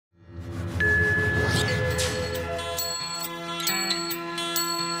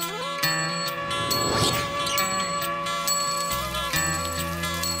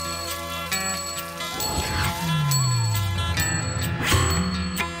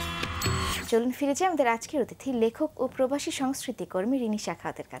চলুন ফিরে যাই আমাদের আজকের অতিথি লেখক ও প্রবাসী সংস্কৃতি কর্মী রিনি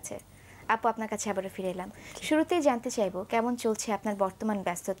শাখাওয়াতের কাছে। আপু, আপনার কাছে আবারও ফিরে এলাম। শুরুতেই জানতে চাইবো কেমন চলছে আপনার বর্তমান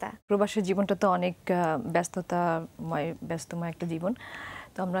ব্যস্ততা? প্রবাসের জীবনটা তো অনেক ব্যস্তময় একটা জীবন।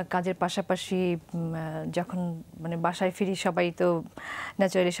 তো আমরা কাজের পাশাপাশি যখন বাসায় ফিরি সবাই তো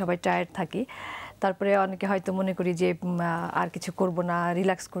ন্যাচারালি সবাই টায়ার্ড থাকি। তারপরে অনেকে হয়তো মনে করি যে আর কিছু করব না,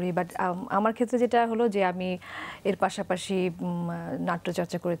 রিল্যাক্স করি। বাট আমার ক্ষেত্রে যেটা হলো যে আমি এর পাশাপাশি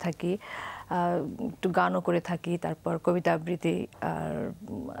নাট্যচর্চা করে থাকি, একটু গানও করে থাকি, তারপর কবিতা আবৃত্তি, আর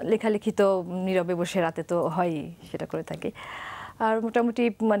লেখালেখি তো নীরবে বসে রাতে তো হয়ই, সেটা করে থাকি। আর মোটামুটি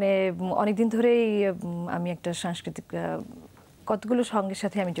অনেক দিন ধরেই আমি একটা সাংস্কৃতিক কতগুলো সঙ্গের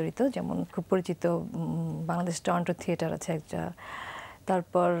সাথে আমি জড়িত। যেমন খুব পরিচিত বাংলাদেশ টরন্টো থিয়েটার আছে একটা,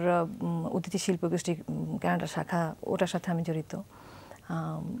 তারপর অতিথি শিল্পগোষ্ঠী কানাডা শাখা, ওটার সাথে আমি জড়িত।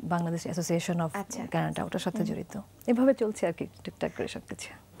 বাংলাদেশ অ্যাসোসিয়েশন অফ কানাডা, ওটার সাথে জড়িত। এভাবে চলছে আর কি, টুকটাক করে সব কিছু।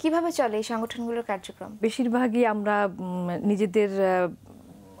 কিভাবে চলে এই সংগঠনগুলোর কার্যক্রম? বেশিরভাগই আমরা নিজেদের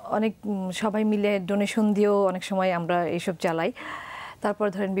অনেক সবাই মিলে ডোনেশন দিয়েও অনেক সময় আমরা এইসব চালাই। তারপর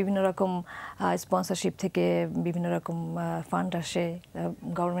ধরেন বিভিন্ন রকম স্পন্সরশিপ থেকে বিভিন্ন রকম ফান্ড আসে,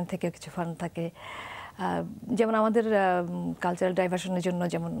 গভর্নমেন্ট থেকে কিছু ফান্ড থাকে। যেমন আমাদের কালচারাল ডাইভার্সনের জন্য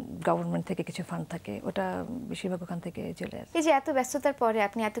যেমন গভর্নমেন্ট থেকে কিছু ফান্ড থাকে, ওটা বেশিরভাগ ওখান থেকে চলে আসে। এই যে এত ব্যস্ততার পরে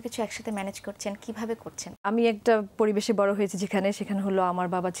আপনি এত কিছু একসাথে ম্যানেজ করছেন, কিভাবে করছেন? আমি একটা পরিবেশে বড় হয়েছি সেখানে হলো আমার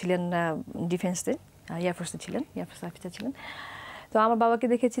বাবা ছিলেন ডিফেন্সে, এয়ারফোর্সে ছিলেন, এয়ারফোর্স অফিসার ছিলেন। তো আমার বাবাকে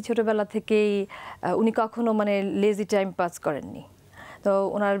দেখেছি ছোটোবেলা থেকেই উনি কখনো লেজি টাইম পাস করেননি। তো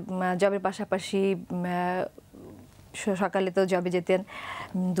ওনার জবের পাশাপাশি সকালে তো জবে যেতেন,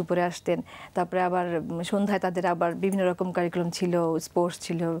 দুপুরে আসতেন, তারপরে আবার সন্ধ্যায় তাদের আবার বিভিন্ন রকম কারিকুলাম ছিল, স্পোর্টস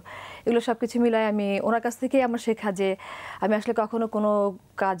ছিল। এগুলো সব কিছু মিলায় আমি ওনার কাছ থেকেই আমার শেখা যে আমি আসলে কখনো কোনো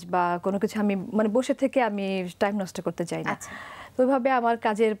কাজ বা কোনো কিছু আমি বসে থেকে আমি টাইম নষ্ট করতে চাই না। তো ওইভাবে আমার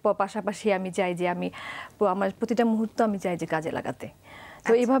কাজের পাশাপাশি আমি চাই যে আমার প্রতিটা মুহূর্ত আমি চাই যে কাজে লাগাতে।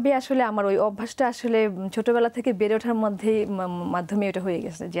 তো এইভাবে আসলে আমার ওই অভ্যাসটা আসলে ছোটবেলা থেকে বেড়ে ওঠার মাধ্যমে এটা হয়ে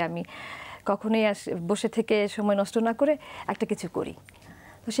গেছে যে আমি কখনোই বসে থেকে সময় নষ্ট না করে একটা কিছু করি।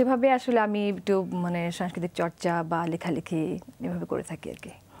 তো সেভাবে আসলে আমি একটু সাংস্কৃতিক চর্চা বা লেখালেখি এভাবে করে থাকি আর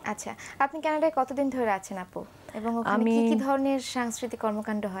কি। আচ্ছা, আপনি কানাডায় কতদিন ধরে আছেন আপু, এবং ওখানে কি কি ধরনের সাংস্কৃতিক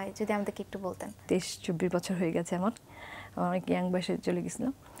কর্মকাণ্ড হয় যদি আমাদেরকে একটু বলতেন? 23-24 বছর হয়ে গেছে আমার, অনেক ইয়াং বয়সে চলে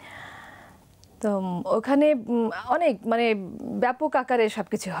গেছিলাম। তো ওখানে অনেক ব্যাপক আকারে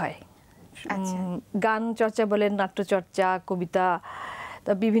সবকিছু হয়। গান চর্চা বলেন, নাট্যচর্চা, কবিতা,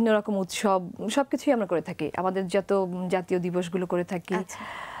 তা বিভিন্ন রকম উৎসব সবকিছুই আমরা করে থাকি। আমাদের যত জাতীয় দিবসগুলো করে থাকি,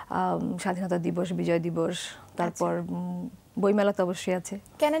 স্বাধীনতা দিবস, বিজয় দিবস, তারপর বইমেলা তো অবশ্যই আছে।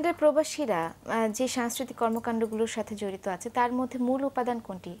 কানাডার প্রবাসীরা যে সাংস্কৃতিক কর্মকাণ্ডগুলোর সাথে জড়িত আছে তার মধ্যে মূল উপাদান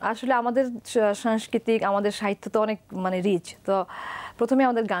কোনটি? আসলে আমাদের সাংস্কৃতিক, আমাদের সাহিত্য তো অনেক রিচ। তো প্রথমে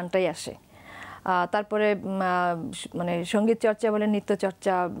আমাদের গানটাই আসে, তারপরে সঙ্গীত চর্চা বলেন, নৃত্য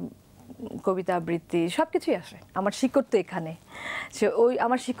চর্চা, কবিতা আবৃত্তি সবকিছুই আসে। আমার শিকড় তো এখানে, ওই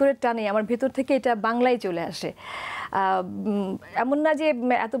আমার শিকড়ের টানে আমার ভেতর থেকে এটা বাংলায় চলে আসে। এমন না যে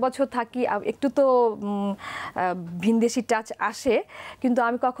এত বছর থাকি একটু তো ভিনদেশি টাচ আসে, কিন্তু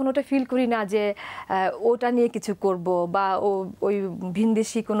আমি কখনো ওটা ফিল করি না যে ওটা নিয়ে কিছু করব বা ওই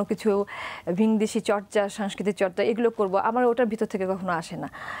ভিনদেশি কোনো কিছু, ভিনদেশি চর্চা, সাংস্কৃতিক চর্চা এগুলো করব, আমার ওটার ভিতর থেকে কখনো আসে না।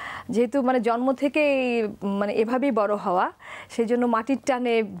 যেহেতু জন্ম থেকেই এভাবেই বড় হওয়া, সেই জন্য মাটির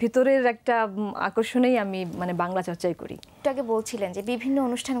টানে ভিতরের একটা আকর্ষণেই আমি বাংলা চর্চাই করি। আগে বলছিলেন যে বিভিন্ন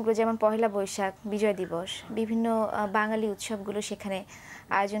অনুষ্ঠানগুলো যেমন পহেলা বৈশাখ, বিজয় দিবস, বিভিন্ন বাঙালি উৎসবগুলো সেখানে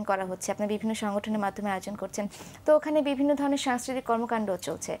আয়োজন করা হচ্ছে, আপনার বিভিন্ন সংগঠনের মাধ্যমে আয়োজন করছেন। তো ওখানে বিভিন্ন ধরনের সাংস্কৃতিক কর্মকাণ্ডও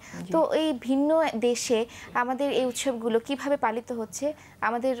চলছে। তো এই ভিন্ন দেশে আমাদের এই উৎসবগুলো কিভাবে পালিত হচ্ছে,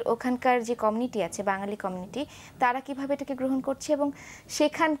 আমাদের ওখানকার যে কমিউনিটি আছে, বাঙালি কমিউনিটি, তারা কিভাবে এটাকে গ্রহণ করছে, এবং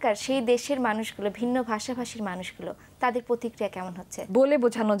সেখানকার সেই দেশের মানুষগুলো, ভিন্ন ভাষাভাষীর মানুষগুলো, তাদের প্রতিক্রিয়া কেমন হচ্ছে? বলে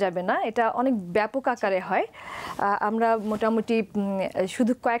বোঝানো যাবে না, এটা অনেক ব্যাপক আকারে হয়। আমরা মোটামুটি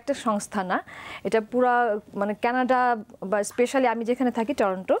শুধু কয়েকটা সংস্থা না, এটা পুরা কানাডা বা স্পেশালি আমি যেখানে থাকি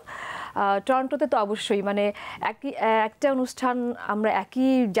টরন্টোতে তো অবশ্যই একটা অনুষ্ঠান আমরা একই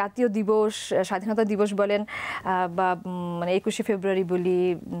জাতীয় দিবস, স্বাধীনতা দিবস বলেন বা 21শে ফেব্রুয়ারি বলি,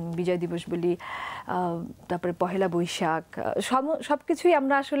 বিজয় দিবস বলি, তারপরে পহেলা বৈশাখ, সব কিছুই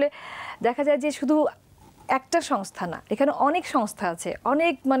আমরা আসলে দেখা যায় যে শুধু একটা সংস্থা না, এখানে অনেক সংস্থা আছে,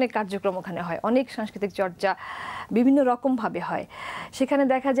 অনেক কার্যক্রম ওখানে হয়, অনেক সাংস্কৃতিক চর্চা বিভিন্ন রকমভাবে হয়। সেখানে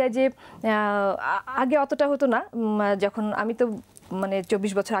দেখা যায় যে আগে অতটা হতো না, যখন আমি তো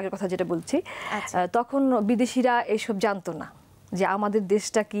 24 বছর আগের কথা যেটা বলছি, তখন বিদেশিরা এইসব জানতো না যে আমাদের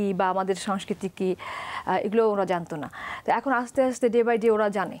দেশটা কি বা আমাদের সংস্কৃতি কি, এগুলো ওরা জানতো না। তো এখন আস্তে আস্তে ডে বাই ডে ওরা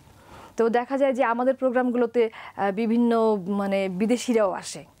জানে। তো দেখা যায় যে আমাদের প্রোগ্রামগুলোতে বিভিন্ন বিদেশিরাও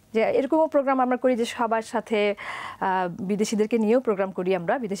আসে, যে এরকমও প্রোগ্রাম আমরা করি যে সবার সাথে বিদেশিদেরকে নিয়েও প্রোগ্রাম করি,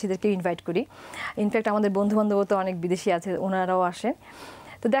 আমরা বিদেশিদেরকে ইনভাইট করি। ইনফ্যাক্ট আমাদের বন্ধুবান্ধবও তো অনেক বিদেশি আছে, ওনারাও আসেন।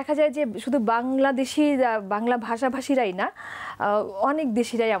 তো দেখা যায় যে শুধু বাংলাদেশি বাংলা ভাষাভাষীরাই না, অনেক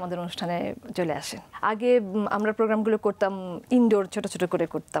দেশিরাই আমাদের অনুষ্ঠানে চলে আসে। আগে আমরা প্রোগ্রামগুলো করতাম ইনডোর, ছোট ছোট করে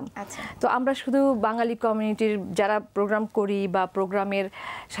করতাম। তো আমরা শুধু বাঙালি কমিউনিটির যারা প্রোগ্রাম করি বা প্রোগ্রামের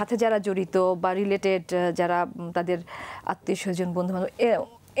সাথে যারা জড়িত বা রিলেটেড, যারা তাদের আত্মীয় স্বজন বন্ধুবান্ধব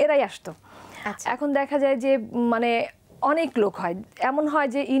এরাই আসতো। এখন দেখা যায় যে মানে অনেক লোক হয়, এমন হয়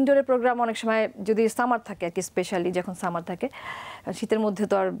যে ইনডোরের প্রোগ্রাম অনেক সময় যদি সামার থাকে আর কি, স্পেশালি যখন সামার থাকে, শীতের মধ্যে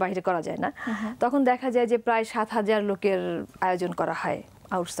তো আর বাইরে করা যায় না, তখন দেখা যায় যে প্রায় 7,000 লোকের আয়োজন করা হয়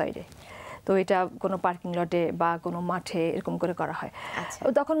আউটসাইডে। তো এটা কোনো পার্কিং লটে বা কোনো মাঠে এরকম করে করা হয়।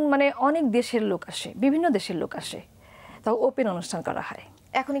 তখন মানে অনেক দেশের লোক আসে, বিভিন্ন দেশের লোক আসে, তাও ওপেন অনুষ্ঠান করা হয়।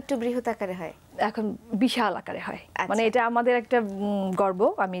 এখন একটু বৃহৎ আকারে হয়, এখন বিশাল আকারে হয়। মানে এটা আমাদের একটা গর্ব,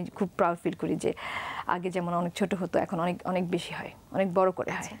 আমি খুব প্রাউড ফিল করি যে আগে যেমন অনেক ছোট হতো, এখন অনেক অনেক বেশি হয়, অনেক বড়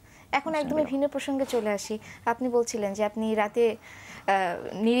করে হয়। এখন একদমই ভিন্ন প্রসঙ্গে চলে আসি। আপনি বলছিলেন যে আপনি রাতে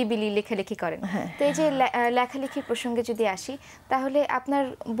নিরিবিলি লেখালেখি করেন। তো এই যে লেখালেখির প্রসঙ্গে যদি আসি, তাহলে আপনার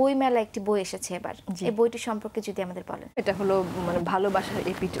বই মেলা একটি বই এসেছে এবার, এই বইটি সম্পর্কে যদি আমাদের বলেন। এটা হলো মানে ভালোবাসার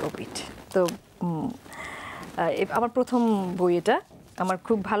এপিঠ ওপিঠ। তো আমার প্রথম বই, এটা আমার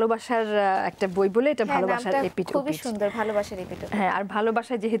খুব ভালোবাসার একটা বই বলে এটা ভালোবাসার এপিঠ ওপিঠ। খুবই সুন্দর, ভালোবাসার এপিঠ ওপিঠ। হ্যাঁ, আর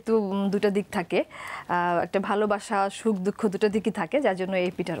ভালোবাসায় যেহেতু দুটো দিক থাকে, একটা ভালোবাসা সুখ দুঃখ দুটো দিকই থাকে, যার জন্য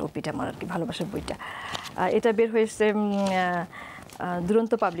এপিঠ আর ওপিঠ আমার আর কি ভালোবাসার বইটা। এটা বের হয়েছে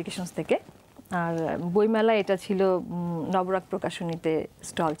দুরন্ত পাবলিকেশনস থেকে। আর বইমেলা এটা ছিল নবরাগ প্রকাশনীতে,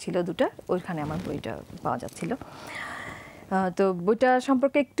 স্টল ছিল দুটো, ওইখানে আমার বইটা পাওয়া যাচ্ছিল। তো বইটা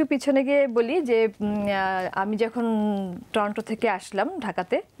সম্পর্কে একটু পিছনে গিয়ে বলি যে আমি যখন টরন্টো থেকে আসলাম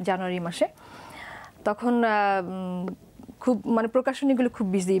ঢাকাতে জানুয়ারি মাসে, তখন খুব মানে প্রকাশনীগুলো খুব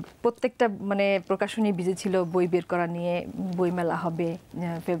বিজি, প্রত্যেকটা মানে প্রকাশনী বিজি ছিল বই বের করা নিয়ে, বইমেলা হবে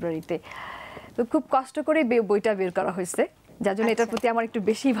ফেব্রুয়ারিতে। তো খুব কষ্ট করে বইটা বের করা হয়েছে, যার জন্য এটার প্রতি আমার একটু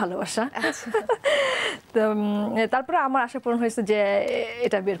বেশি ভালোবাসা। তো তারপরে আমার আশা পূরণ হয়েছে যে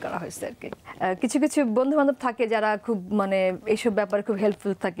এটা বের করা হয়েছে আর কি। কিছু কিছু বন্ধু বান্ধব থাকে যারা খুব মানে এইসব ব্যাপারে খুব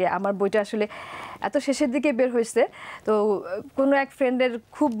হেল্পফুল থাকে। আমার বইটা আসলে এত শেষের দিকে বের হয়েছে, তো কোনো এক ফ্রেন্ডের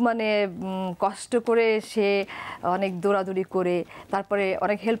খুব মানে কষ্ট করে সে অনেক দৌড়াদৌড়ি করে তারপরে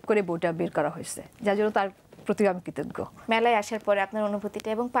অনেক হেল্প করে বইটা বের করা হয়েছে, যার জন্য তার প্রতি আমি কৃতজ্ঞ। মেলায় আসার পরে আপনার অনুভূতিটা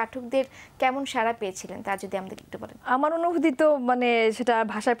এবং পাঠকদের কেমন সাড়া পেয়েছিলেন তা যদি আমাদের একটু বলেন। আমার অনুভূতি তো মানে সেটা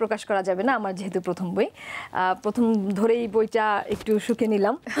ভাষায় প্রকাশ করা যাবে না, আমার যেহেতু প্রথম বই, প্রথম ধরেই বইটা একটু শুকে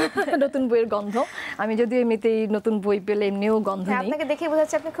নিলাম নতুন বইয়ের গন্ধ। আমি যদিও এমনিতেই নতুন বই পেলে এমনিও গন্ধ নেই। আপনাকে দেখে বোঝা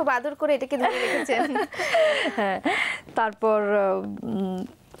যাচ্ছে আপনি খুব আদর করে এটাকে ধরে রেখেছেন। হ্যাঁ, তারপর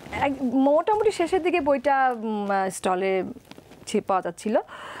মোটামুটি শেষের দিকে বইটা স্টলে পাওয়া যাচ্ছিল,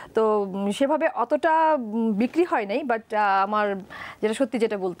 তো সেভাবে অতটা বিক্রি হয় নাই। বাট আমার যেটা সত্যি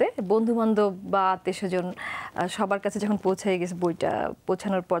যেটা বলতে, বন্ধু বান্ধব বা আত্মীয়স্বজন সবার কাছে যখন পৌঁছে গেছে বইটা,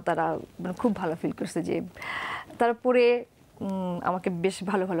 পৌঁছানোর পর তারা খুব ভালো ফিল করছে, যে তারা পড়ে আমাকে বেশ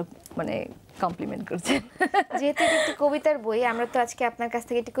ভালো ভালো মানে কমপ্লিমেন্ট করছে। যেহেতু এটা একটি কবিতার বই, আমরা তো আজকে আপনার কাছ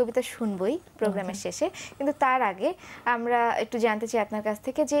থেকে একটি কবিতা শুনবই প্রোগ্রামের শেষে, কিন্তু তার আগে আমরা একটু জানতে চাই আপনার কাছ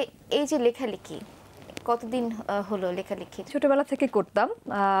থেকে যে এই যে লেখালেখি কতদিন হলো লেখালেখি? ছোটবেলা থেকে করতাম,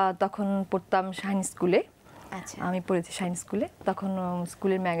 তখন পড়তাম শাহিন স্কুলে। আচ্ছা, আমি পড়েছি শাহিন স্কুলে, তখন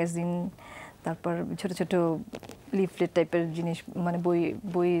স্কুলের ম্যাগাজিন, তারপর ছোট ছোট লিফলেট টাইপের জিনিস, মানে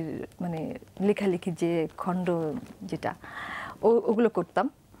বইয়ের মানে লেখালেখি যে খণ্ড যেটা, ওগুলো করতাম,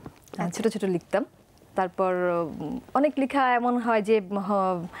 ছোট ছোট লিখতাম। তারপর অনেক লেখা এমন হয় যে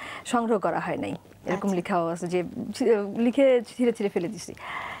সংগ্রহ করা হয় নাই, এরকম লেখাও আছে যে লিখে ছিঁড়ে ছিঁড়ে ফেলে দিছি।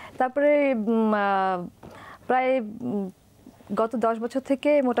 তারপরে প্রায় গত 10 বছর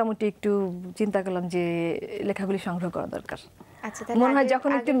থেকে মোটামুটি একটু চিন্তা করলাম যে লেখাগুলি সংগ্রহ করা দরকার। আচ্ছা, মনে হয় যখন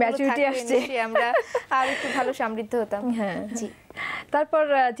একটু ম্যাচুরিটি আসছে আমরা আর একটু ভালো সমৃদ্ধ হতাম। হ্যাঁ, জি। তারপর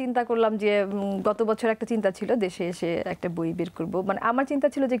চিন্তা করলাম যে গত বছর একটা চিন্তা ছিল দেশে এসে একটা বই বের করব, মানে আমার চিন্তা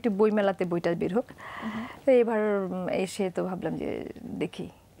ছিল যে একটু বই মেলাতে বইটা বের হোক। তো এবার এসে তো ভাবলাম যে দেখি,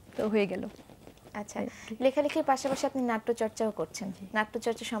 তো হয়ে গেল। আচ্ছা, লেখালেখির পাশাপাশি আপনি নাট্যচর্চাও করছেন,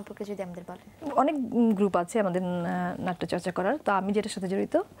 নাট্যচর্চা সম্পর্কে যদি আমাদের বলেন। অনেক গ্রুপ আছে আমাদের নাট্যচর্চা করার, তো আমি যেটার সাথে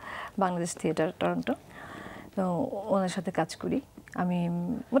জড়িত বাংলাদেশ থিয়েটার টরন্টো, তো ওনার সাথে কাজ করি। আমি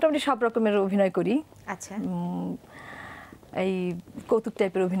মোটামুটি সব রকমের অভিনয় করি। আচ্ছা, এই কৌতুক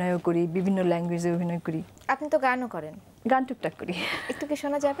টাইপের অভিনয়ও করি, বিভিন্ন ল্যাঙ্গুয়েজে অভিনয় করি। আপনি তো গানও করেন? গান টুকটাক করি। একটু কি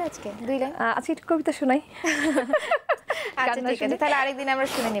শোনা যাবে আজকে 2 লাইন? আজকে একটু কবিতা শোনাই। আচ্ছা, ঠিক আছে, তাহলে আরেকদিন আমরা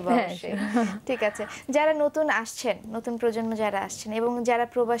শুনে নেব অবশ্যই। ঠিক আছে, যারা নতুন আসছেন, নতুন প্রজন্ম যারা আসছেন এবং যারা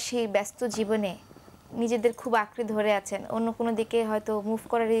প্রবাসী ব্যস্ত জীবনে নিজেদের খুব আঁকড়ে ধরে আছেন, অন্য কোনো দিকে হয়তো মুভ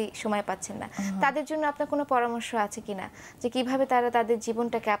করারই সময় পাচ্ছেন না, তাদের জন্য আপনার কোনো পরামর্শ আছে কিনা যে কিভাবে তারা তাদের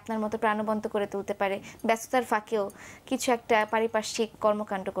জীবনটাকে আপনার মতো প্রাণবন্ত করে তুলতে পারে, ব্যস্ততার ফাঁকেও কিছু একটা পারিপার্শ্বিক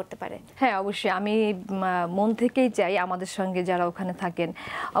কর্মকাণ্ড করতে পারে? হ্যাঁ, অবশ্যই আমি মন থেকেই চাই আমাদের সঙ্গে যারা ওখানে থাকেন,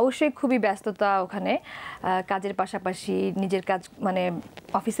 অবশ্যই খুবই ব্যস্ততা ওখানে, কাজের পাশাপাশি নিজের কাজ, মানে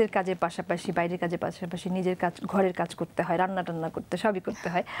অফিসের কাজের পাশাপাশি বাইরের কাজের পাশাপাশি নিজের কাজ, ঘরের কাজ করতে হয়, রান্না টান্না করতে, সবই করতে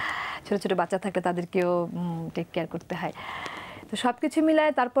হয়। ছোট ছোট বাচ্চা থাকলে তাদেরকেও টেক কেয়ার করতে হয়। তো সব কিছু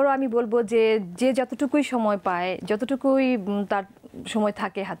মিলায় তারপরও আমি বলবো যে যে যতটুকুই সময় পায়, যতটুকুই তার সময়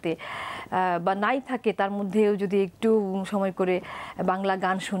থাকে হাতে বা নাই থাকে, তার মধ্যেও যদি একটু সময় করে বাংলা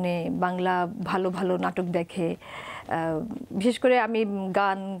গান শুনে, বাংলা ভালো ভালো নাটক দেখে, বিশেষ করে আমি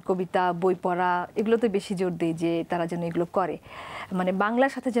গান, কবিতা, বই পড়া এগুলোতে বেশি জোর দিই যে তারা যেন এগুলো করে, মানে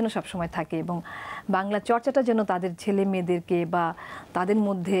বাংলার সাথে যেন সবসময় থাকে এবং বাংলা চর্চাটা যেন তাদের ছেলে মেয়েদেরকে বা তাদের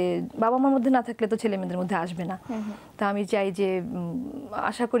মধ্যে, বাবা মার মধ্যে না থাকলে তো ছেলে মেয়েদের মধ্যে আসবে না। তা আমি চাই যে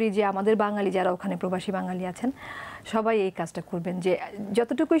আশা করি যে আমাদের বাঙালি যারা ওখানে প্রবাসী বাঙালি আছেন সবাই এই কাজটা করবেন, যে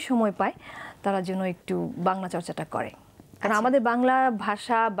যতটুকুই সময় পায় তারা যেন একটু বাংলা চর্চাটা করে, কারণ আমাদের বাংলা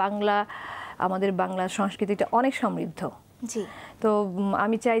ভাষা, আমাদের বাংলা সংস্কৃতিটা অনেক সমৃদ্ধ। জি। তো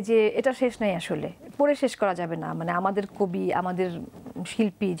আমি চাই যে এটা শেষ নাই, আসলে পড়ে শেষ করা যাবে না, মানে আমাদের কবি, আমাদের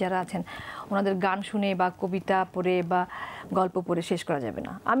শিল্পী যারা আছেন ওনাদের গান শুনে বা কবিতা পড়ে বা গল্প পড়ে শেষ করা যাবে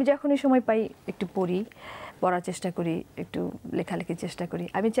না। আমি যখনই সময় পাই একটু পড়ার চেষ্টা করি, একটু লেখালেখির চেষ্টা করি।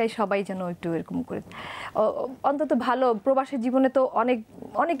 আমি চাই সবাই যেন একটু এরকম করে, অন্তত ভালো, প্রবাসী জীবনে তো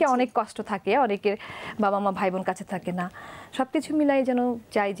অনেকে অনেক কষ্ট থাকে, অনেকের বাবা মা ভাই বোন কাছে থাকে না, সব কিছু মিলাই যেন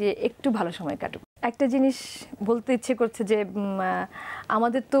চাই যে একটু ভালো সময় কাটুক। একটা জিনিস বলতে ইচ্ছে করছে যে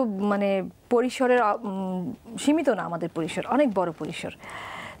আমাদের তো মানে পরিসরের সীমিত না, আমাদের পরিসর অনেক বড় পরিসর।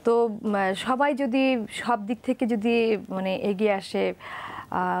 তো সবাই যদি সব দিক থেকে যদি মানে এগিয়ে আসে,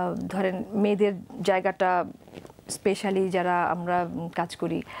 ধরেন মেয়েদের জায়গাটা, স্পেশালি যারা আমরা কাজ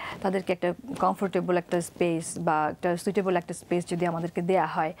করি তাদেরকে একটা কমফোর্টেবল একটা স্পেস বা একটা সুইটেবল একটা স্পেস যদি আমাদেরকে দেয়া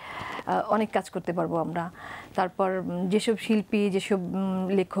হয়, অনেক কাজ করতে পারবো আমরা। তারপর যেসব শিল্পী, যেসব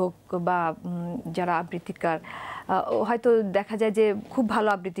লেখক বা যারা আবৃত্তিকার, হয়তো দেখা যায় যে খুব ভালো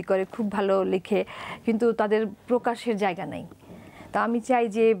আবৃত্তি করে, খুব ভালো লেখে, কিন্তু তাদের প্রকাশের জায়গা নেই। তা আমি চাই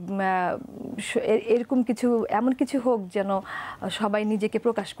যে এরকম কিছু, এমন কিছু হোক যেন সবাই নিজেকে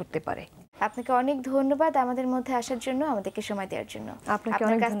প্রকাশ করতে পারে। আপনাকে অনেক ধন্যবাদ আমাদের মধ্যে আসার জন্য, আমাদেরকে সময় দেওয়ার জন্য। আপনাকে আপনার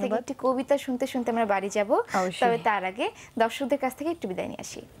অনেক কাছ থেকে ধন্যবাদ। একটি কবিতা শুনতে শুনতে আমরা বাড়ি যাব, তবে তার আগে দর্শকদের কাছ থেকে একটু বিদায় নিয়ে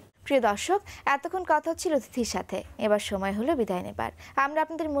আসি। প্রিয় দর্শক, এতক্ষণ কথা হচ্ছিল অতিথির সাথে, এবার সময় হলো বিদায় নেবার। আমরা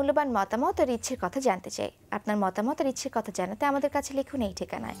আপনাদের মূল্যবান মতামত আর ইচ্ছের কথা জানতে চাই। আপনার মতামত আর ইচ্ছের কথা জানাতে আমাদের কাছে লিখুন এই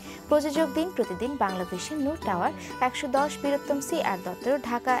ঠিকানায়। প্রযোজক দিন প্রতিদিন, বাংলাভিশন, নূর টাওয়ার, 110 বীরত্তম সি আর দত্তর,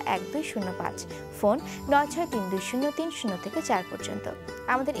 ঢাকা 1205, ফোন 963203 থেকে 4 পর্যন্ত।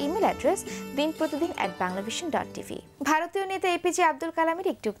 আমাদের ইমেল অ্যাড্রেস dinprotidin@banglavision.tv। ভারতীয় নেতা এপিজে আব্দুল কালামের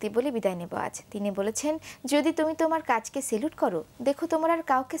একটি উক্তি বলে বিদায় নেব আজ। তিনি বলেছেন, যদি তুমি তোমার কাজকে সেলুট করো, দেখো তোমার আর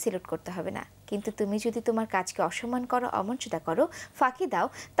কাউকে সেলুট করতে হবে না, কিন্তু তুমি যদি তোমার কাজকে অসম্মান করো, অমর্যাদা করো, ফাঁকি দাও,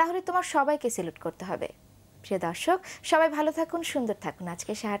 তাহলে তোমার সবাইকে সেলুট করতে হবে। প্রিয় দর্শক, সবাই ভালো থাকুন, সুন্দর থাকুন।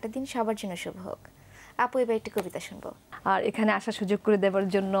 আজকে সারাটা দিন সবার জন্য শুভ হোক। আপু, এবার একটি কবিতা শুনবো। আর এখানে আসার সুযোগ করে দেওয়ার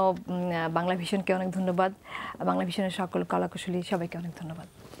জন্য বাংলাভিশনকে অনেক ধন্যবাদ, বাংলাভিশনের সকল কলাকুশলী সবাইকে অনেক ধন্যবাদ।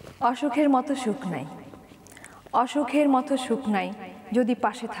 অসুখের মতো সুখ নাই, অসুখের মতো সুখ নাই, যদি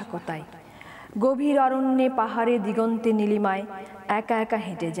পাশে থাকো তাই। গভীর অরণ্যে, পাহাড়ে, দিগন্তে, নীলিমায় একা একা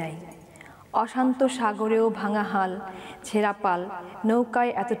হেঁটে যাই। অশান্ত সাগরেও ভাঙা হাল, ছেঁড়া পাল,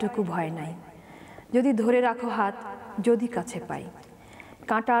 নৌকায় এতটুকু ভয় নাই। যদি ধরে রাখো হাত, যদি কাছে পাই।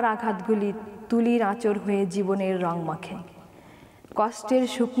 কাঁটার আঘাতগুলি তুলির আঁচড় হয়ে জীবনের রং মাখে। কষ্টের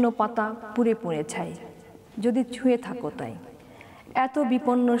শুকনো পাতা পুড়ে পুড়ে ছাই, যদি ছুঁয়ে থাকো তাই। এত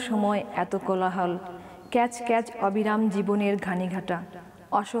বিপন্ন সময়, এত কোলাহল, ক্যাচ ক্যাচ অবিরাম জীবনের ঘানিঘাটা,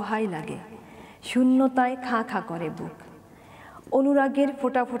 অসহায় লাগে, শূন্যতায় খাঁ খাঁ করে বুক। অনুরাগের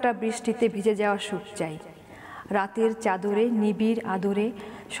ফোঁটা ফোঁটা বৃষ্টিতে ভিজে যাওয়া সুখ চাই। রাতের চাদরে, নিবিড় আদরে,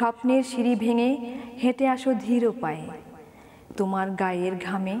 স্বপ্নের সিঁড়ি ভেঙে হেঁটে আসো ধীর পায়ে। তোমার গায়ের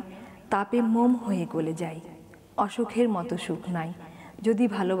ঘামে তাপে মোম হয়ে গলে যায়। অসুখের মতো সুখ নাই, যদি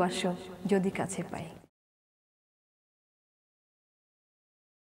ভালোবাসো, যদি কাছে পাই।